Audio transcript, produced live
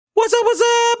What's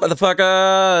up,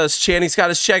 motherfuckers? Channy Scott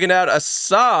is checking out a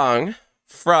song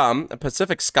from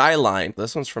Pacific Skyline.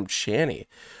 This one's from Channy.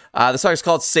 The song is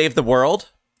called Save the World.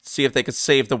 See if they could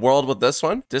save the world with this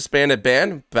one. Disbanded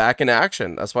band, back in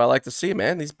action. That's what I like to see,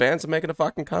 man. These bands are making a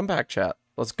fucking comeback, chat.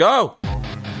 Let's go!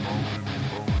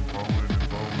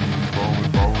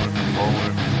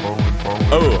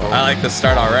 Oh, I like the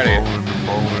start already.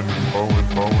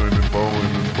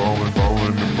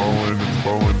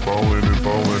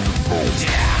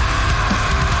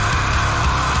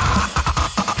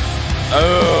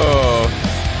 Oh.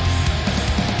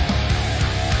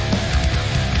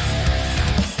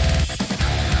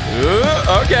 Ooh,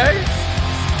 okay.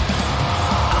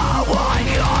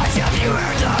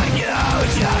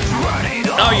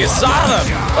 Oh, you saw them.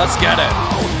 Let's get it.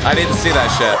 I need to see that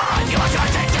shit.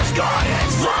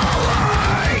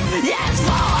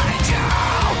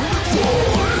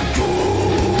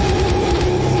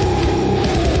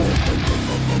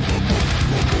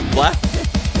 What?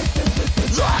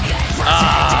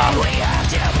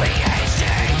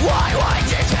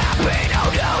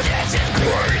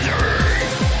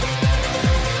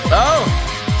 Oh!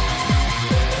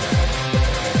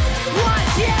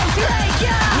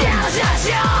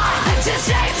 To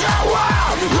save the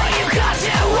world, will you cut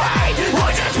it away, or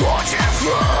just watch it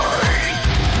free?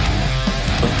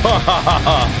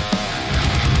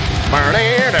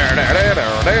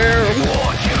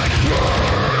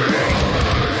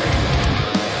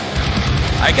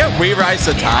 I get We Rise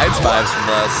the Tides vibes from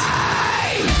this.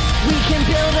 We can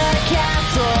build a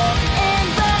castle in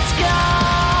the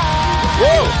sky.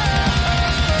 Whoa!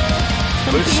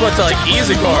 We just went to like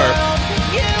easy core.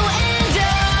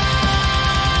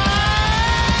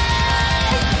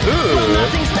 Ooh.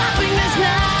 Nothing's stopping us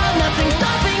now. Nothing's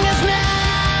stopping us now.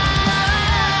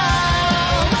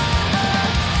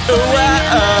 Ooh, right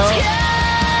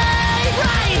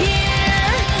here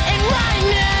and right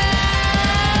now.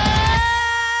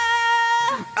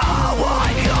 Oh my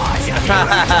gosh.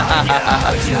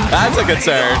 That's a good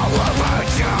turn.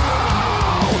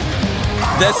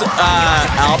 This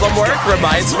album work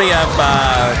reminds me of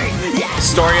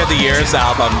Story of the Years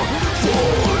album.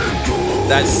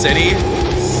 That City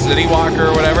Walker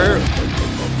or whatever.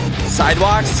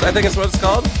 Sidewalks, I think is what it's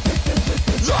called.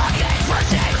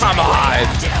 Come on.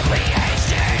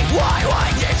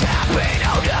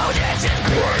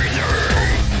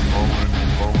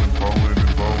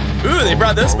 Ooh, they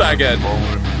brought this back in.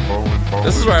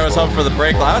 This is where I was hoping for the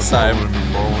break last time.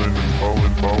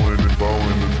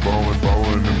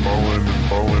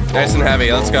 Nice and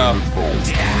heavy, let's go.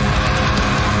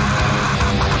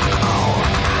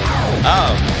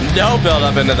 Oh, no build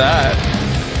up into that.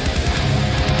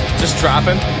 Just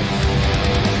dropping.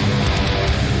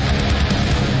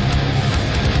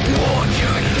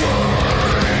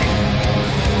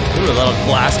 Ooh, a little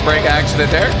glass break action in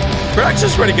there.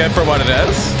 Production's pretty good for what it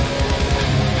is.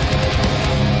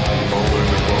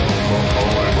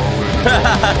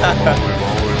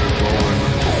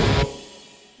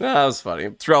 That was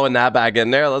funny. Throwing that back in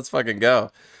there. Let's fucking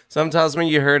go. Someone tells me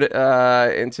you heard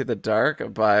Into the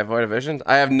Dark by Void of Vision.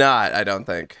 I have not, I don't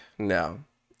think. No.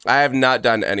 I have not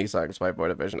done any songs by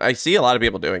Void of Vision. I see a lot of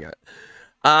people doing it.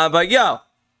 But yo,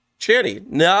 Channy,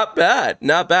 not bad.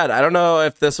 Not bad. I don't know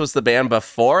if this was the band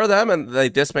before them and they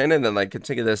disbanded and like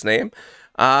continued this name.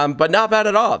 But not bad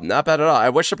at all. Not bad at all. I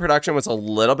wish the production was a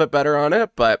little bit better on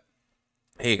it, but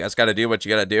hey, you guys got to do what you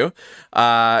got to do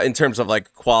in terms of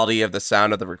like quality of the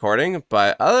sound of the recording.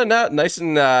 But other than that, nice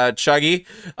and chuggy.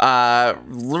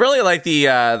 Really like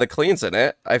the cleans in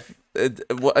it. It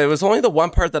was only the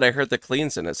one part that I heard the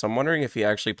cleans in it, so I'm wondering if he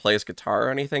actually plays guitar or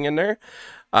anything in there.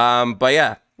 But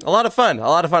yeah, a lot of fun. A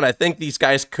lot of fun. I think these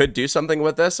guys could do something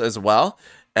with this as well.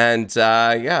 And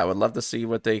yeah, I would love to see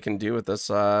what they can do with this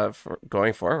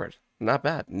going forward. Not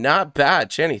bad. Not bad.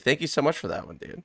 Channy, thank you so much for that one, dude.